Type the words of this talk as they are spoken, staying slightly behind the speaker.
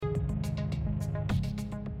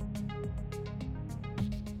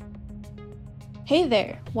Hey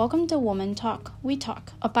there, welcome to Woman Talk, We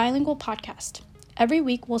Talk, a bilingual podcast. Every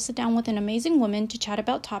week, we'll sit down with an amazing woman to chat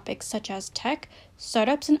about topics such as tech,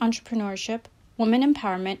 startups and entrepreneurship, women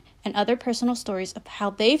empowerment, and other personal stories of how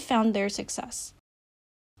they've found their success.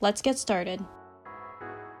 Let's get started.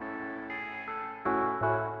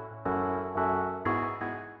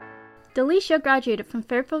 Delicia graduated from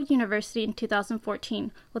Fairfield University in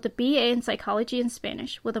 2014 with a BA in Psychology and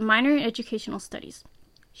Spanish with a minor in Educational Studies.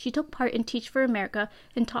 She took part in Teach for America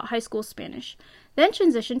and taught high school Spanish, then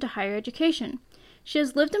transitioned to higher education. She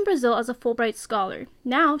has lived in Brazil as a Fulbright scholar.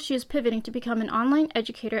 Now she is pivoting to become an online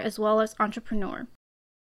educator as well as entrepreneur.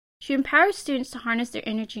 She empowers students to harness their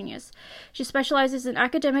inner genius. She specializes in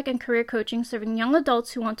academic and career coaching, serving young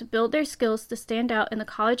adults who want to build their skills to stand out in the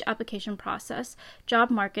college application process, job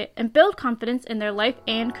market, and build confidence in their life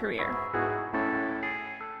and career.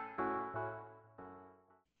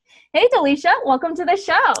 Hey, Delicia, welcome to the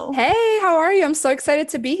show. Hey, how are you? I'm so excited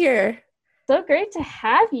to be here. So great to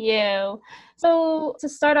have you. So to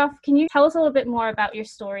start off, can you tell us a little bit more about your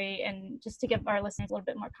story and just to give our listeners a little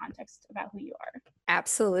bit more context about who you are?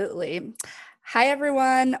 Absolutely. Hi,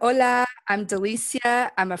 everyone. Hola, I'm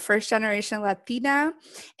Delicia. I'm a first-generation Latina,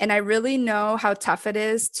 and I really know how tough it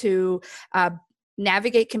is to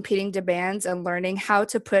navigate competing demands and learning how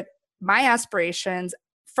to put my aspirations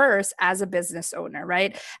first as a business owner,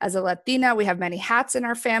 right? As a Latina, we have many hats in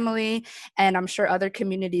our family, and I'm sure other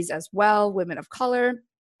communities as well, women of color.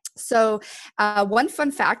 So one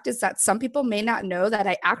fun fact is that some people may not know that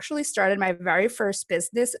I actually started my very first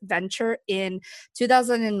business venture in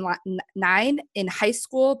 2009 in high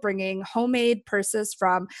school, bringing handmade purses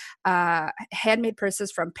from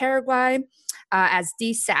Paraguay as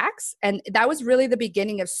D-Sacks. And that was really the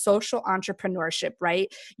beginning of social entrepreneurship,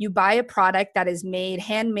 right? You buy a product that is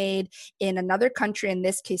handmade in another country, in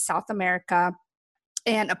this case, South America,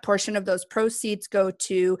 and a portion of those proceeds go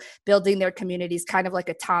to building their communities, kind of like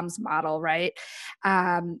a Tom's model, right?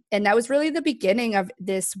 And that was really the beginning of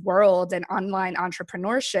this world and online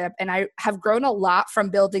entrepreneurship. And I have grown a lot from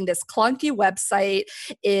building this clunky website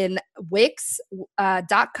in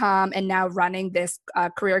Wix.com and now running this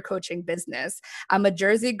career coaching business. I'm a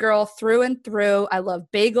Jersey girl through and through. I love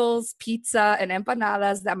bagels, pizza, and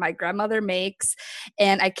empanadas that my grandmother makes.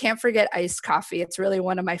 And I can't forget iced coffee. It's really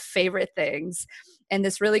one of my favorite things. And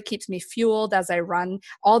this really keeps me fueled as I run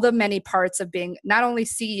all the many parts of being not only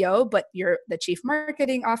CEO, but you're the chief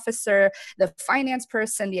marketing officer, the finance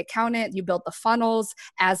person, the accountant. You build the funnels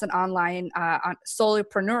as an online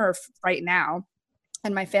solopreneur right now.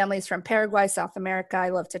 And my family's from Paraguay, South America. I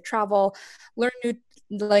love to travel, learn new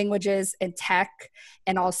languages and tech,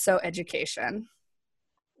 and also education.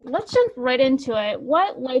 Let's jump right into it.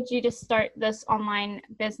 What led you to start this online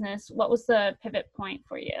business? What was the pivot point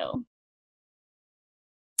for you?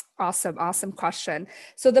 Awesome question.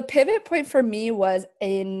 So the pivot point for me was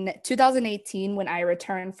in 2018 when I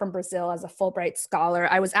returned from Brazil as a Fulbright scholar.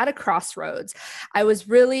 I was at a crossroads. I was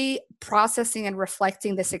really processing and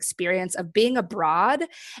reflecting this experience of being abroad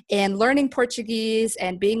and learning Portuguese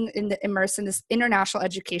and being immersed in this international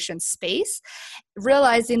education space,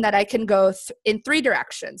 realizing that I can go in three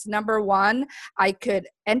directions. Number one, I could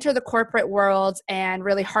enter the corporate world and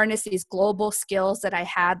really harness these global skills that I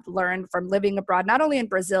had learned from living abroad, not only in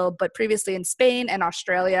Brazil, but previously in Spain and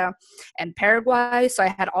Australia and Paraguay. So I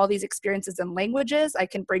had all these experiences and languages I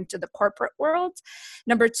can bring to the corporate world.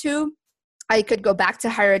 Number two, I could go back to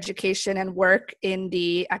higher education and work in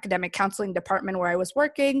the academic counseling department where I was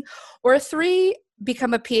working. Or three,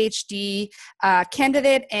 become a PhD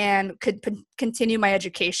candidate and could continue my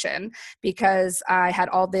education because I had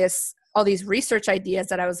all these research ideas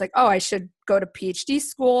that I was like, oh, I should go to PhD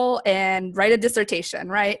school and write a dissertation,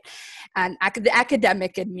 right? And the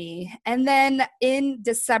academic in me. And then in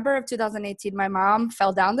December of 2018, my mom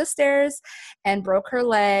fell down the stairs and broke her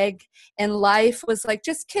leg. And life was like,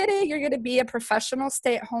 just kidding, you're going to be a professional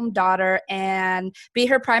stay-at-home daughter and be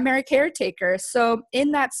her primary caretaker. So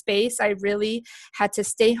in that space, I really had to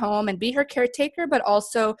stay home and be her caretaker, but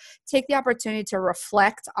also take the opportunity to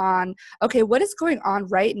reflect on, okay, what is going on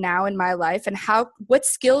right now in my life and what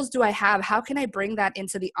skills do I have? How can I bring that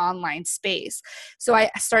into the online space? So I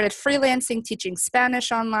started freelancing, teaching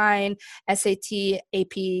Spanish online, SAT,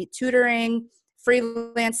 AP tutoring,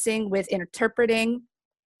 freelancing with interpreting,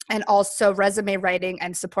 and also resume writing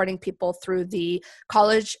and supporting people through the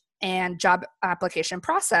college and job application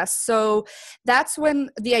process. So that's when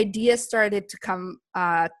the idea started to come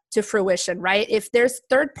to fruition, right? If there's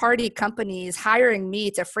third-party companies hiring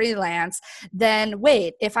me to freelance, then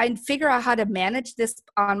wait, if I figure out how to manage this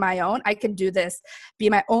on my own, I can do this, be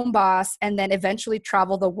my own boss, and then eventually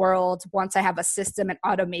travel the world once I have a system and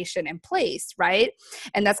automation in place, right?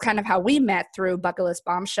 And that's kind of how we met through Bucket List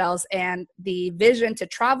Bombshells and the vision to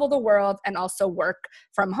travel the world and also work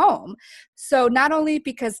from home. So not only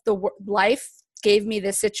because the life gave me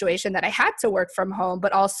this situation that I had to work from home,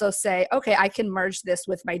 but also say, okay, I can merge this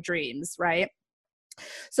with my dreams, right?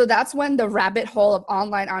 So that's when the rabbit hole of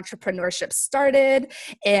online entrepreneurship started,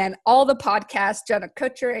 and all the podcasts, Jenna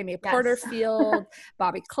Kutcher, Amy Porterfield,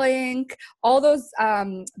 Bobby Klink, all those,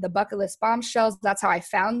 the Bucket List Bombshells, that's how I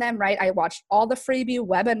found them, right? I watched all the freebie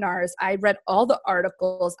webinars. I read all the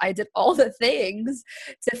articles. I did all the things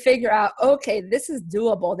to figure out, okay, this is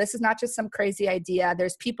doable. This is not just some crazy idea.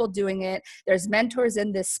 There's people doing it. There's mentors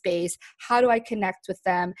in this space. How do I connect with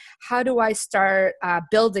them? How do I start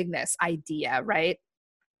building this idea, right?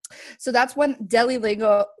 So that's when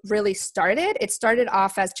Delilingo really started. It started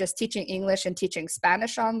off as just teaching English and teaching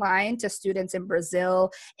Spanish online to students in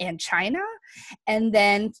Brazil and China, and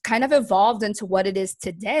then kind of evolved into what it is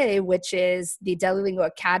today, which is the Delilingo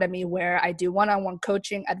Academy, where I do one-on-one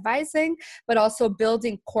coaching, advising, but also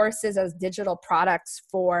building courses as digital products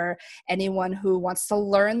for anyone who wants to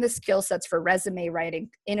learn the skill sets for resume writing,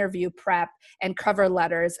 interview prep, and cover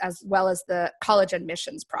letters, as well as the college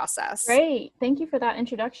admissions process. Great. Thank you for that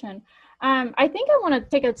introduction. I think I want to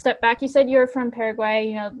take a step back. You said you're from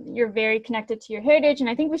Paraguay, you're very connected to your heritage, and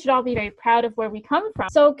I think we should all be very proud of where we come from.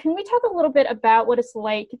 So can we talk a little bit about what it's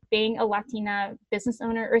like being a Latina business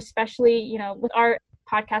owner, or especially, with our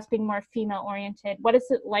podcast being more female oriented, what is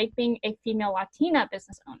it like being a female Latina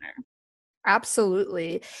business owner?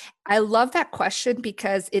 Absolutely. I love that question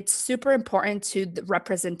because it's super important to the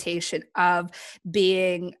representation of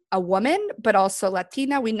being a woman, but also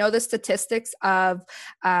Latina. We know the statistics of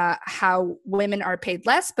how women are paid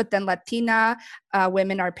less, but then Latina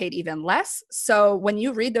women are paid even less. So when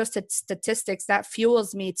you read those statistics, that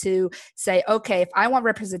fuels me to say, okay, if I want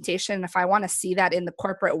representation, if I want to see that in the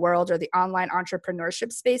corporate world or the online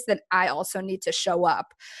entrepreneurship space, then I also need to show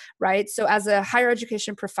up, right? So as a higher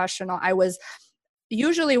education professional, I was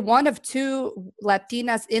usually one of two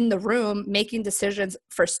Latinas in the room making decisions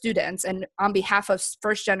for students and on behalf of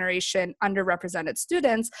first generation underrepresented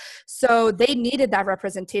students. So they needed that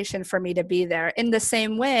representation for me to be there. In the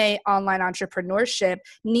same way, online entrepreneurship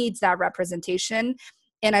needs that representation.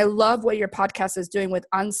 And I love what your podcast is doing with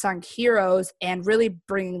unsung heroes and really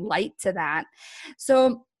bringing light to that.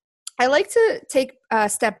 So I like to take a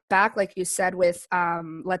step back, like you said, with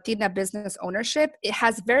Latina business ownership. It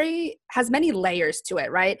has many layers to it,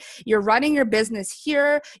 right? You're running your business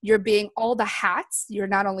here. You're being all the hats. You're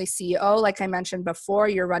not only CEO, like I mentioned before,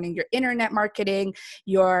 you're running your internet marketing,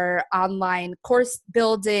 your online course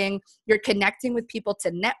building, you're connecting with people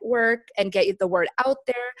to network and get the word out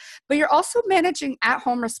there. But you're also managing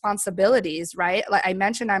at-home responsibilities, right? Like I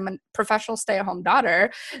mentioned, I'm a professional stay-at-home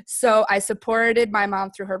daughter. So I supported my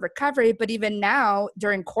mom through her recovery. But even now,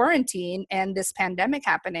 during quarantine and this pandemic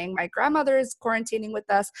happening, my grandmother is quarantining with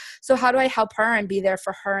us. So how do I help her and be there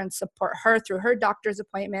for her and support her through her doctor's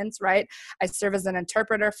appointments, right? I serve as an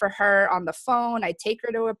interpreter for her on the phone. I take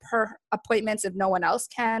her to her appointments if no one else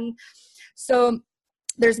can. So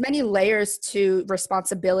there's many layers to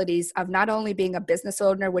responsibilities of not only being a business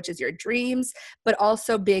owner, which is your dreams, but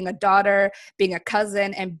also being a daughter, being a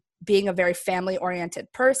cousin, and being a very family-oriented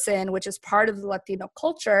person, which is part of the Latino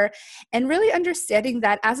culture, and really understanding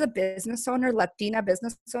that as a business owner, Latina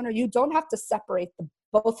business owner, you don't have to separate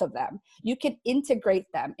both of them. You can integrate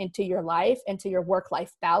them into your life, into your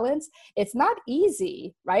work-life balance. It's not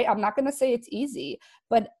easy, right? I'm not going to say it's easy,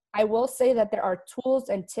 but I will say that there are tools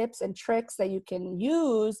and tips and tricks that you can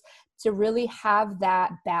use to really have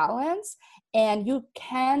that balance, and you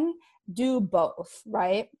can do both,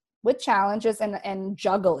 right? With challenges and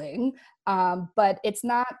juggling, but it's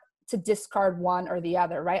not to discard one or the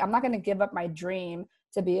other, right? I'm not going to give up my dream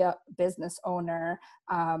to be a business owner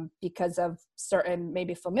because of certain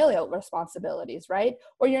maybe familial responsibilities, right?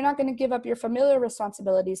 Or you're not going to give up your familial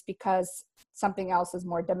responsibilities because something else is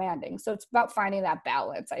more demanding. So it's about finding that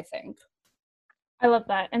balance, I think. I love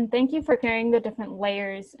that. And thank you for sharing the different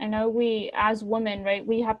layers. I know we, as women, right,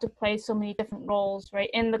 we have to play so many different roles,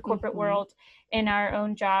 right, in the corporate world, in our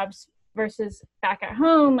own jobs versus back at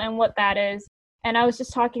home and what that is. And I was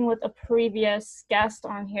just talking with a previous guest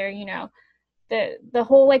on here, the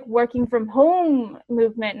whole like working from home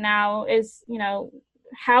movement now is,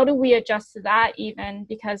 how do we adjust to that even?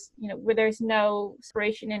 Because, where there's no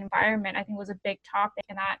separation in environment, I think was a big topic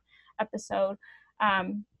in that episode.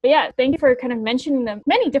 But yeah, thank you for kind of mentioning the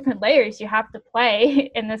many different layers you have to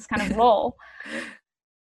play in this kind of role.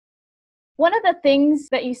 One of the things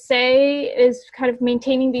that you say is kind of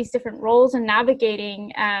maintaining these different roles and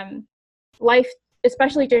navigating life,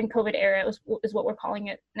 especially during COVID era, is what we're calling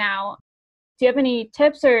it now. Do you have any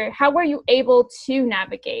tips, or how were you able to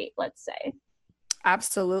navigate, let's say?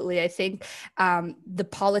 Absolutely. I think the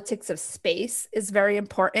politics of space is very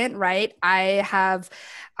important, right?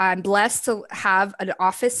 I'm blessed to have an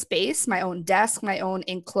office space, my own desk, my own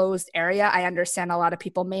enclosed area. I understand a lot of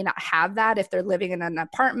people may not have that if they're living in an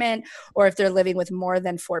apartment or if they're living with more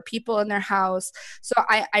than 4 people in their house. So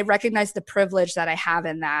I recognize the privilege that I have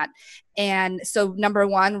in that. And so, number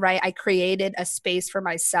one, right, I created a space for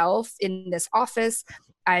myself in this office.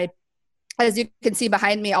 As you can see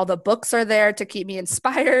behind me, all the books are there to keep me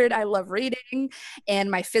inspired. I love reading, and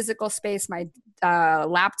my physical space, my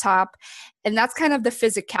laptop. And that's kind of the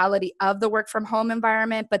physicality of the work from home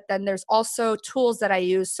environment. But then there's also tools that I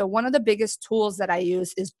use. So one of the biggest tools that I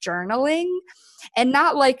use is journaling, and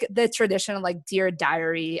not like the traditional, like, dear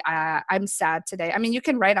diary, I'm sad today. I mean, you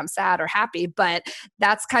can write I'm sad or happy, but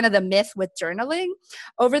that's kind of the myth with journaling.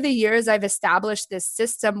 Over the years, I've established this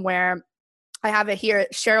system where I have it here,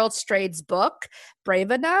 Cheryl Strayed's book,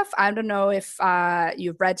 Brave Enough. I don't know if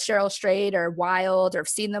you've read Cheryl Strayed or Wild or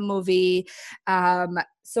seen the movie.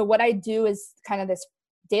 So what I do is kind of this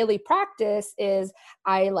daily practice is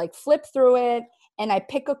I like flip through it and I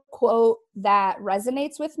pick a quote that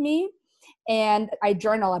resonates with me and I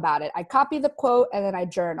journal about it. I copy the quote and then I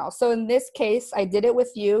journal. So in this case, I did it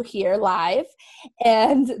with you here live.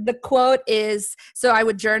 And the quote is, so I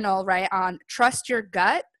would journal, right, on trust your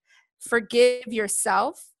gut, forgive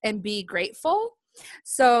yourself, and be grateful.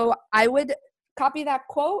 So I would copy that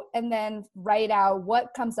quote and then write out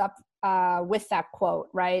what comes up with that quote,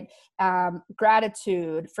 right?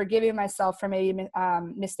 Gratitude, forgiving myself for maybe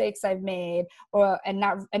mistakes I've made,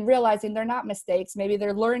 and realizing they're not mistakes. Maybe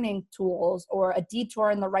they're learning tools or a detour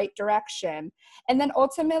in the right direction. And then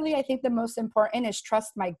ultimately, I think the most important is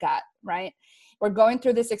trust my gut, right? We're going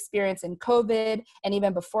through this experience in COVID, and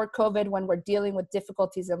even before COVID, when we're dealing with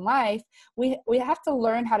difficulties in life, we have to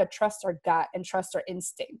learn how to trust our gut and trust our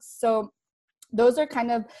instincts. So those are kind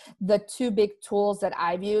of the two big tools that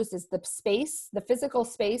I've used, is the space, the physical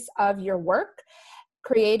space of your work,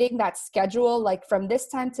 creating that schedule, like from this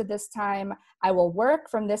time to this time, I will work.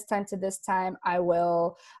 From this time to this time, I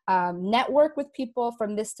will network with people.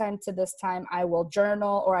 From this time to this time, I will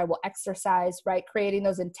journal or I will exercise, right? Creating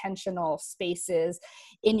those intentional spaces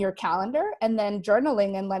in your calendar, and then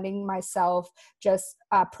journaling and letting myself just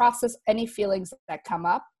process any feelings that come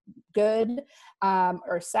up, good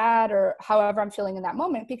or sad, or however I'm feeling in that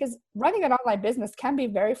moment, because running an online business can be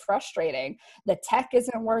very frustrating. The tech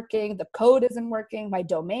isn't working, the code isn't working, my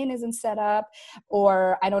domain isn't set up,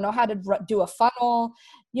 or I don't know how to do a funnel.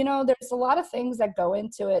 You know, there's a lot of things that go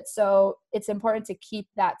into it. So it's important to keep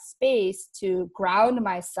that space to ground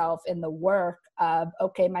myself in the work of,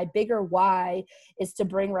 okay, my bigger why is to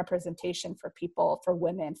bring representation for people, for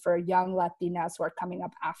women, for young Latinas who are coming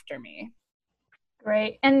up after me.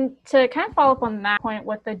 Great. And to kind of follow up on that point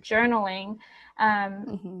with the journaling,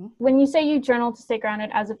 Mm-hmm. when you say you journal to stay grounded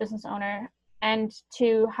as a business owner and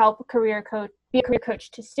to help be a career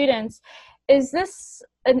coach to students, is this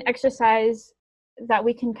an exercise that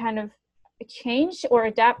we can kind of change or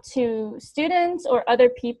adapt to students or other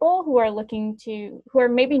people who are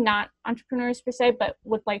maybe not entrepreneurs per se, but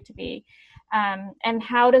would like to be? And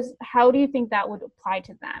how do you think that would apply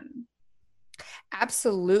to them?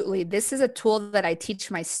 Absolutely. This is a tool that I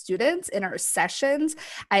teach my students in our sessions.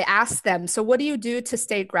 I ask them, so what do you do to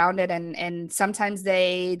stay grounded? And sometimes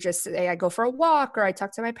they just say, I go for a walk, or I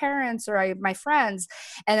talk to my parents, or my friends.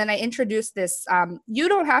 And then I introduce this. You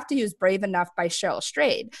don't have to use Brave Enough by Cheryl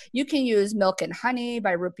Strayed. You can use Milk and Honey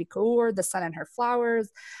by Rupi Kaur, The Sun and Her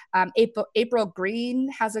Flowers. April Green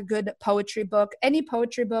has a good poetry book. Any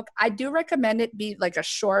poetry book. I do recommend it be like a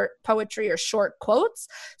short poetry or short quotes,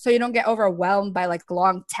 so you don't get overwhelmed by like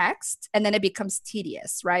long text and then it becomes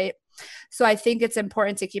tedious, right? So I think it's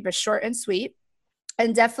important to keep it short and sweet.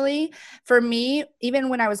 And definitely for me, even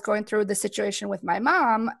when I was going through the situation with my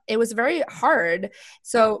mom, it was very hard.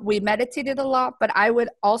 So we meditated a lot, but I would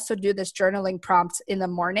also do this journaling prompt in the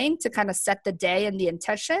morning to kind of set the day and the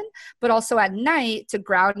intention, but also at night to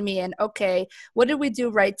ground me in, okay, what did we do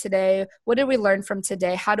right today? What did we learn from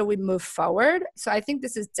today? How do we move forward? So I think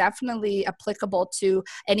this is definitely applicable to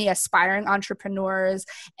any aspiring entrepreneurs,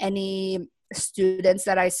 any students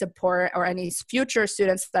that I support or any future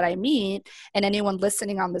students that I meet, and anyone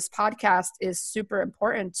listening on this podcast, is super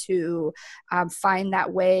important to find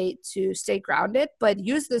that way to stay grounded, but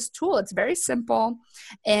use this tool. It's very simple.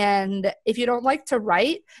 And if you don't like to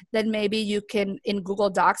write, then maybe you can, in Google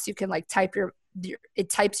Docs, you can like type it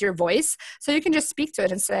types your voice. So you can just speak to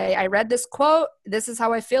it and say, I read this quote, this is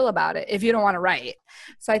how I feel about it, if you don't want to write.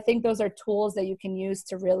 So I think those are tools that you can use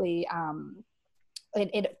to really,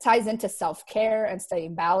 it ties into self-care and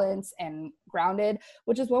staying balanced and grounded,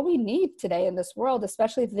 which is what we need today in this world,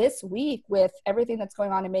 especially this week with everything that's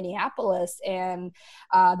going on in Minneapolis and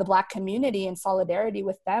the Black community and solidarity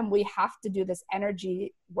with them. We have to do this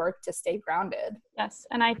energy work to stay grounded. Yes.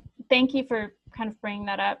 And I thank you for kind of bringing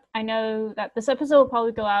that up. I know that this episode will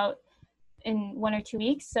probably go out in 1 or 2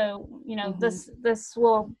 weeks. So, you know, this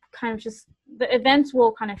will kind of just, the events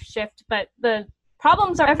will kind of shift, but the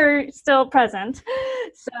problems are ever still present.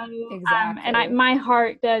 So, exactly. And my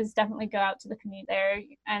heart does definitely go out to the community there.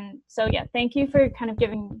 And so, yeah, thank you for kind of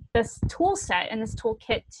giving this tool set and this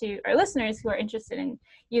toolkit to our listeners who are interested in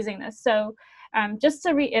using this. So just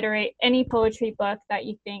to reiterate, any poetry book that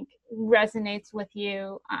you think resonates with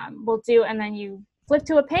you will do. And then you flip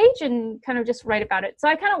to a page and kind of just write about it. So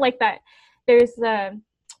I kind of like that.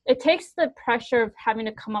 It takes the pressure of having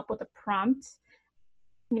to come up with a prompt.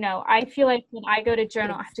 You know, I feel like when I go to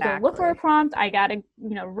journal, I have to go look for a prompt. I got to,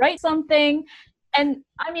 you know, write something. And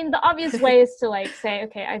I mean, the obvious way is to like say,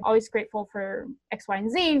 okay, I'm always grateful for X, Y, and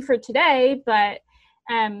Z for today. But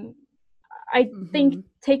I think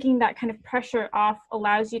taking that kind of pressure off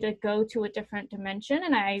allows you to go to a different dimension.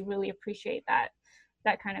 And I really appreciate that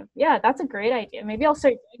kind of, yeah, that's a great idea. Maybe I'll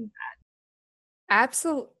start doing that.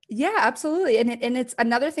 Absolutely. Yeah, absolutely. And it's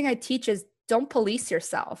another thing I teach is don't police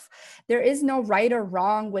yourself. There is no right or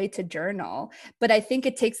wrong way to journal, but I think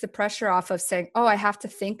it takes the pressure off of saying, oh, I have to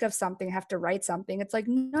think of something, I have to write something. It's like,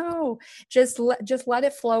 no, just let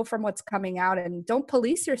it flow from what's coming out, and don't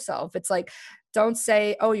police yourself. It's like, don't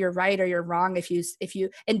say, oh, you're right or you're wrong if you,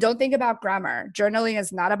 and don't think about grammar. Journaling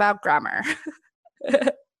is not about grammar.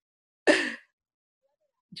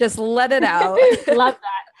 Just let it out. Love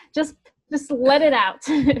that. Just let it out.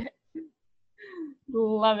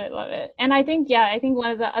 Love it. And I think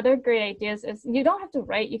one of the other great ideas is you don't have to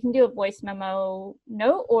write. You can do a voice memo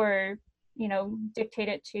note, or, you know, dictate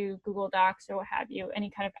it to Google Docs or what have you, any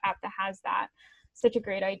kind of app that has that. Such a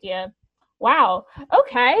great idea. Wow.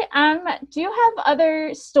 Okay. Do you have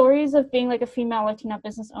other stories of being like a female Latina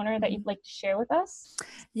business owner that you'd like to share with us?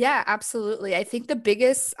 Yeah, absolutely. I think the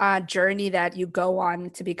biggest journey that you go on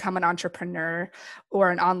to become an entrepreneur or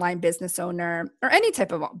an online business owner or any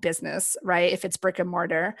type of business, right? If it's brick and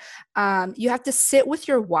mortar, you have to sit with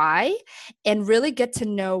your why and really get to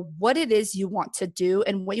know what it is you want to do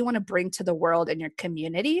and what you want to bring to the world and your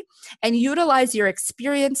community, and utilize your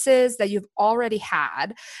experiences that you've already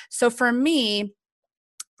had. So for me,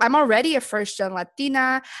 I'm already a first-gen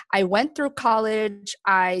Latina. I went through college,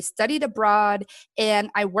 I studied abroad, and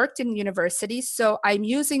I worked in university. So I'm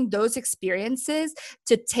using those experiences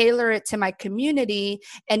to tailor it to my community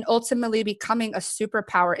and ultimately becoming a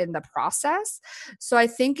superpower in the process. So I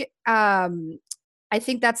think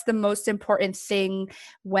that's the most important thing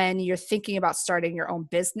when you're thinking about starting your own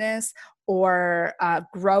business or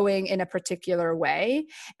growing in a particular way.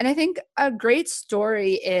 And I think a great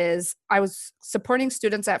story is I was supporting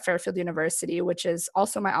students at Fairfield University, which is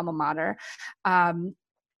also my alma mater.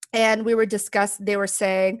 And we were they were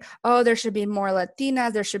saying, oh, there should be more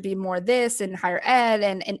Latinas, there should be more this in higher ed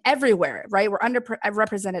and everywhere, right? We're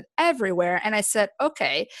underrepresented everywhere. And I said,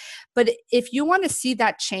 okay, but if you want to see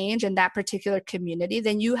that change in that particular community,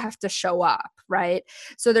 then you have to show up, right?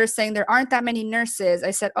 So they're saying there aren't that many nurses.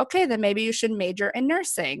 I said, okay, then maybe you should major in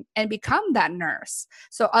nursing and become that nurse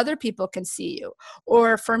so other people can see you.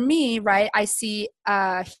 Or for me, right, I see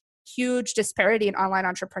huge disparity in online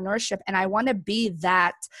entrepreneurship, and I want to be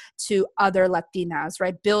that to other Latinas,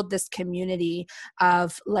 right? Build this community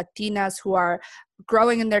of Latinas who are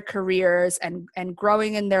growing in their careers and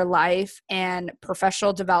growing in their life and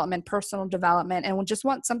professional development, personal development, and just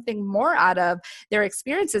want something more out of their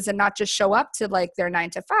experiences and not just show up to like their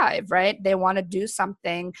 9 to 5, right? They want to do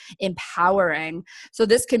something empowering. So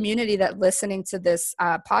this community that listening to this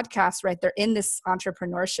podcast, right, they're in this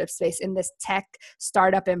entrepreneurship space, in this tech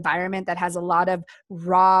startup environment that has a lot of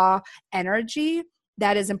raw energy.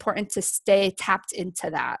 that is important to stay tapped into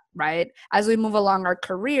that, right? As we move along our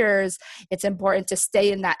careers, it's important to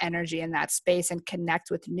stay in that energy, in that space, and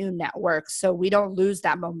connect with new networks so we don't lose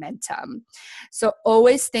that momentum. So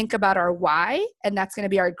always think about our why, and that's going to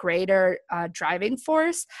be our greater driving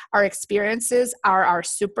force. Our experiences are our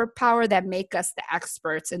superpower that make us the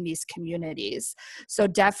experts in these communities. So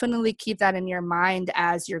definitely keep that in your mind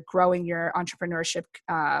as you're growing your entrepreneurship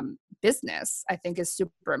business. I think is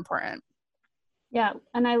super important. Yeah,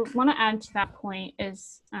 and I want to add to that point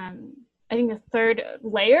is I think the third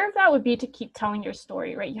layer of that would be to keep telling your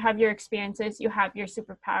story, right? You have your experiences, you have your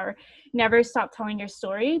superpower. Never stop telling your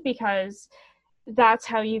story, because that's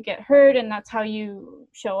how you get heard and that's how you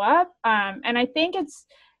show up. And I think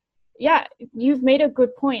you've made a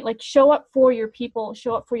good point. Like, show up for your people,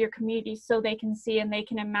 show up for your community, so they can see and they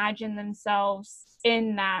can imagine themselves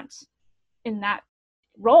in that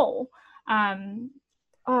role.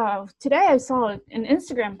 Today I saw an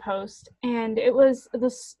Instagram post, and it was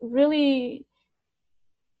this really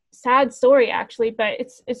sad story, actually, but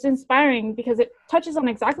it's inspiring because it touches on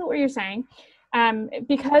exactly what you're saying.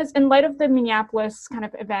 Because in light of the Minneapolis kind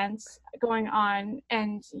of events going on,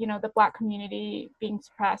 and the Black community being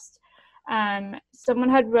suppressed, someone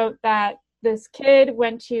had wrote that this kid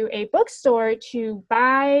went to a bookstore to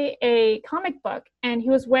buy a comic book, and he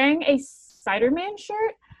was wearing a Spider-Man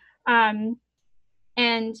shirt.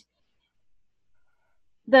 And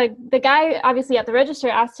the guy obviously at the register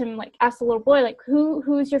asked the little boy, like,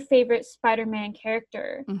 who's your favorite Spider-Man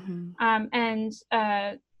character? Mm-hmm. And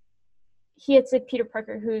he had said Peter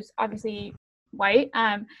Parker, who's obviously white.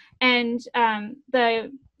 And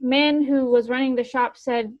the man who was running the shop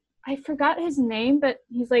said, I forgot his name, but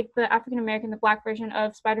he's like the African-American, the Black version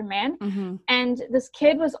of Spider-Man. Mm-hmm. And this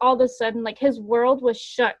kid was all of a sudden, like, his world was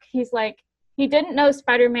shook. He's like, he didn't know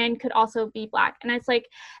Spider-Man could also be Black. And it's like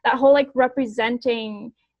that whole like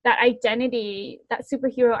representing that identity, that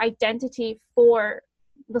superhero identity for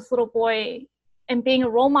this little boy, and being a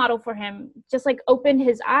role model for him just like opened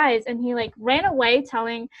his eyes, and he like ran away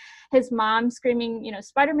telling his mom, screaming,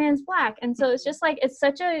 Spider-Man's Black. And so it's just like, it's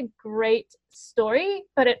such a great story,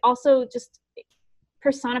 but it also just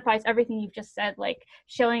personifies everything you've just said, like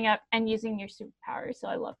showing up and using your superpower. So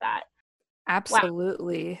I love that.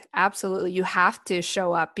 Absolutely. Wow. Absolutely. You have to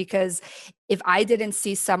show up, because if I didn't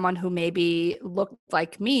see someone who maybe looked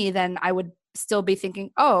like me, then I would still be thinking,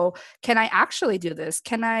 oh, can I actually do this?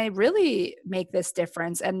 Can I really make this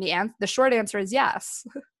difference? And the short answer is yes.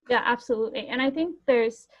 Yeah, absolutely. And I think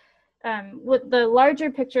there's, with the larger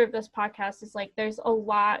picture of this podcast is like, there's a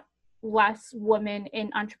lot less women in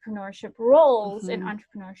entrepreneurship roles, in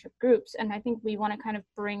entrepreneurship groups. And I think we want to kind of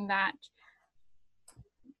bring that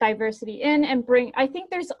diversity in, and I think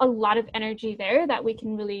there's a lot of energy there that we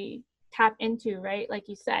can really tap into, right? Like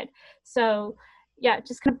you said. So yeah,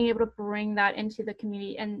 just kind of being able to bring that into the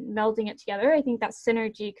community and melding it together. I think that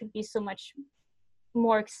synergy could be so much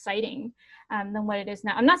more exciting than what it is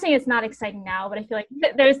now. I'm not saying it's not exciting now, but I feel like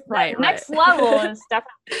there's next level is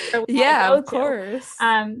definitely yeah, of course.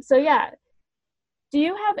 So yeah, do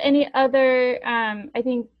you have any other I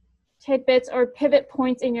think tidbits or pivot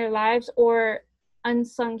points in your lives, or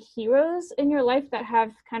unsung heroes in your life that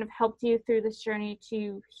have kind of helped you through this journey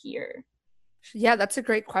to here? Yeah, that's a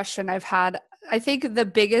great question. I think the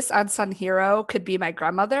biggest unsung hero could be my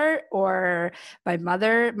grandmother or my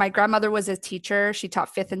mother. My grandmother was a teacher. She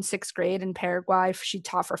taught 5th and 6th grade in Paraguay. She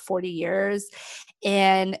taught for 40 years.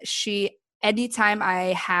 And anytime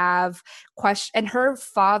I have questions, and her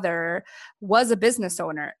father was a business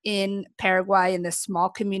owner in Paraguay in this small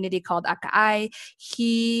community called Acai.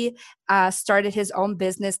 He started his own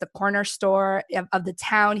business, the corner store of the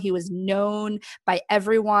town. He was known by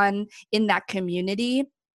everyone in that community.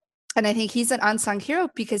 And I think he's an unsung hero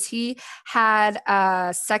because he had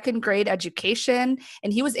a 2nd grade education,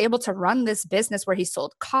 and he was able to run this business where he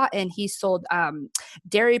sold cotton, he sold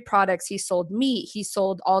dairy products, he sold meat, he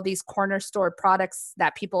sold all these corner store products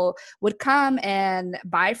that people would come and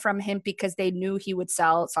buy from him because they knew he would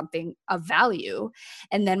sell something of value.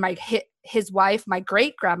 And then his wife, my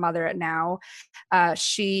great grandmother now,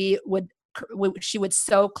 she would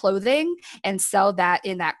sew clothing and sell that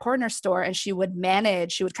in that corner store, and she would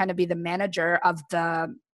kind of be the manager of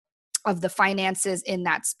the finances in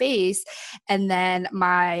that space. And then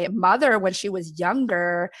my mother, when she was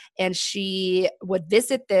younger and she would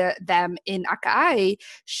visit them in Acai,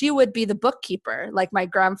 she would be the bookkeeper. Like my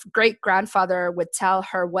great grandfather would tell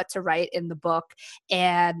her what to write in the book,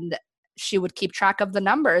 and she would keep track of the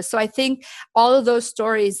numbers. So I think all of those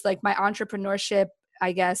stories, like my entrepreneurship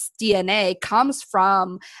I guess, DNA comes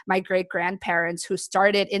from my great grandparents who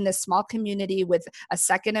started in this small community with a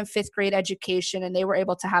second and fifth grade education, and they were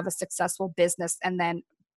able to have a successful business and then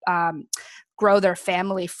grow their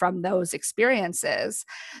family from those experiences.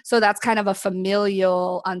 So that's kind of a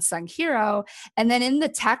familial unsung hero. And then in the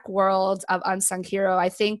tech world of unsung hero, I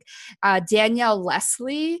think Danielle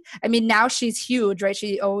Leslie, I mean, now she's huge, right?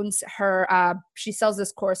 She owns her, she sells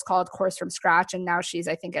this course called Course from Scratch. And now she's,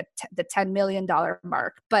 I think, at the $10 million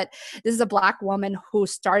mark. But this is a Black woman who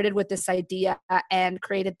started with this idea and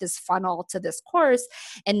created this funnel to this course.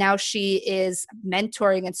 And now she is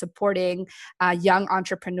mentoring and supporting young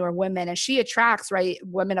entrepreneur women. And she attracts, right,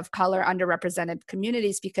 women of color, underrepresented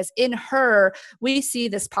communities, because in her, we see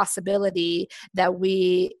this possibility that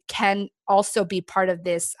we can also be part of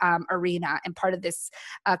this arena and part of this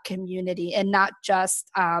community, and not just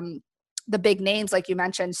the big names, like you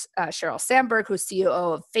mentioned, Sheryl Sandberg, who's CEO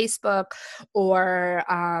of Facebook, or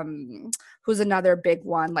who's another big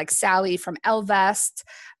one, like Sally from Ellevest,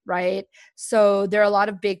 right? So there are a lot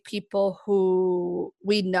of big people who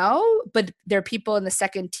we know, but there are people in the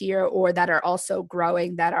second tier or that are also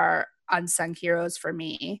growing that are unsung heroes for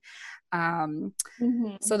me.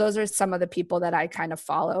 So those are some of the people that I kind of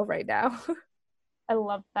follow right now. I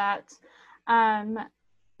love that.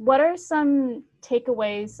 What are some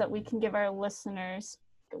takeaways that we can give our listeners?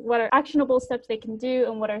 What are actionable steps they can do,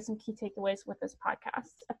 and what are some key takeaways with this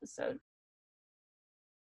podcast episode?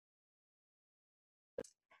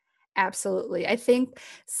 Absolutely. I think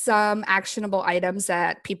some actionable items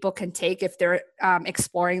that people can take if they're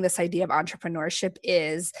exploring this idea of entrepreneurship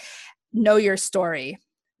is know your story.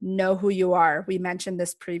 Know who you are. We mentioned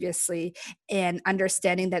this previously, and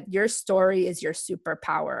understanding that your story is your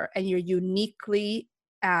superpower, and you're uniquely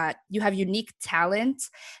you have unique talent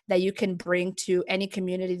that you can bring to any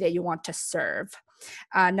community that you want to serve.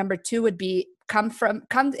 Number two would be come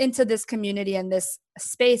into this community and this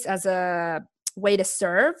space as a way to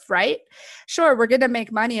serve, right? Sure, we're going to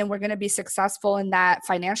make money and we're going to be successful in that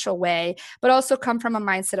financial way, but also come from a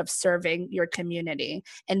mindset of serving your community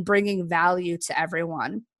and bringing value to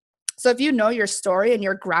everyone. So if you know your story and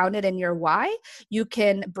you're grounded in your why, you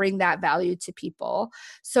can bring that value to people.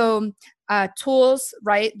 So tools,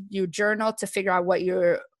 right? You journal to figure out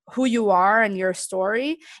who you are and your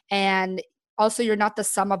story. And also, you're not the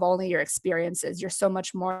sum of only your experiences. You're so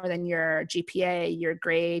much more than your GPA, your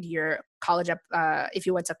grade, your college, if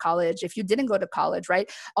you went to college, if you didn't go to college, right?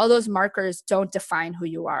 All those markers don't define who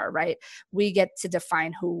you are, right? We get to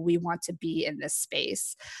define who we want to be in this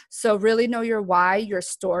space. So really know your why, your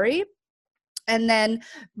story, and then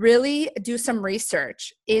really do some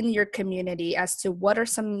research in your community as to what are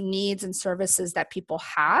some needs and services that people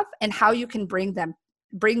have and how you can bring them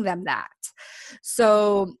that.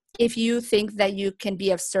 So if you think that you can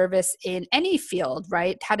be of service in any field,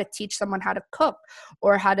 right? How to teach someone how to cook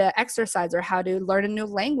or how to exercise or how to learn a new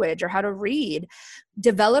language or how to read,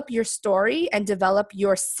 develop your story and develop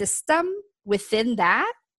your system within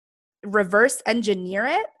that, reverse engineer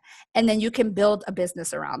it, and then you can build a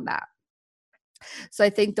business around that. So I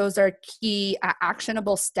think those are key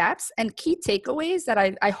actionable steps and key takeaways that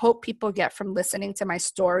I hope people get from listening to my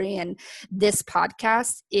story and this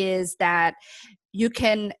podcast, is that you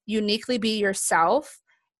can uniquely be yourself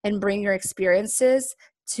and bring your experiences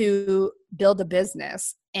to build a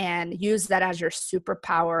business and use that as your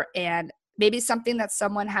superpower. And maybe something that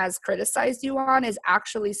someone has criticized you on is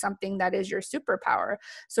actually something that is your superpower.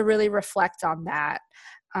 So really reflect on that.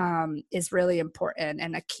 Is really important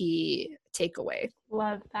and a key takeaway.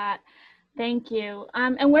 Love that. Thank you.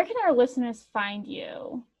 And where can our listeners find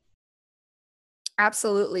you?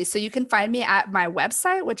 Absolutely. So you can find me at my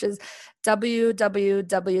website, which is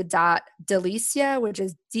www.delicia, which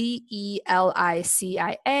is DELICIA,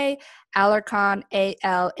 Alarcon,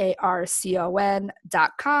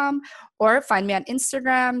 ALARCON.com, or find me on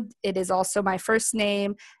Instagram. It is also my first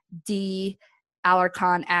name, D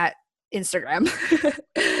Alarcon at Instagram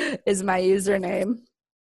is my username.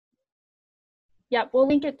 Yep, we'll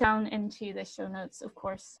link it down into the show notes, of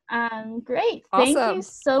course. Great. Awesome. Thank you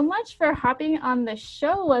so much for hopping on the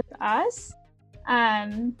show with us.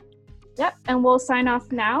 Yep, and we'll sign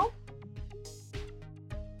off now.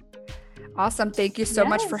 Awesome. Thank you so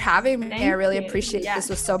much for having me. I really appreciate it. Yes. This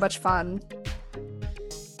was so much fun.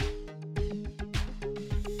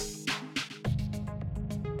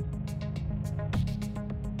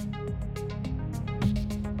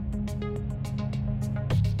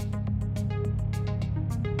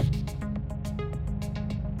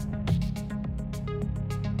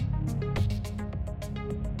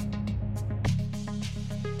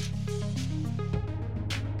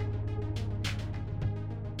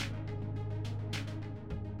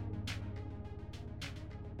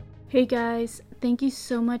 Hey guys, thank you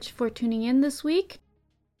so much for tuning in this week.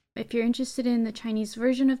 If you're interested in the Chinese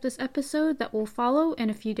version of this episode, that will follow in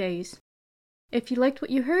a few days. If you liked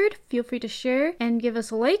what you heard, feel free to share and give us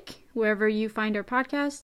a like wherever you find our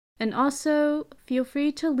podcast. And also, feel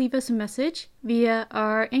free to leave us a message via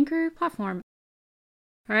our Anchor platform.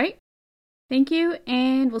 Alright? Thank you,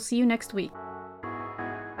 and we'll see you next week.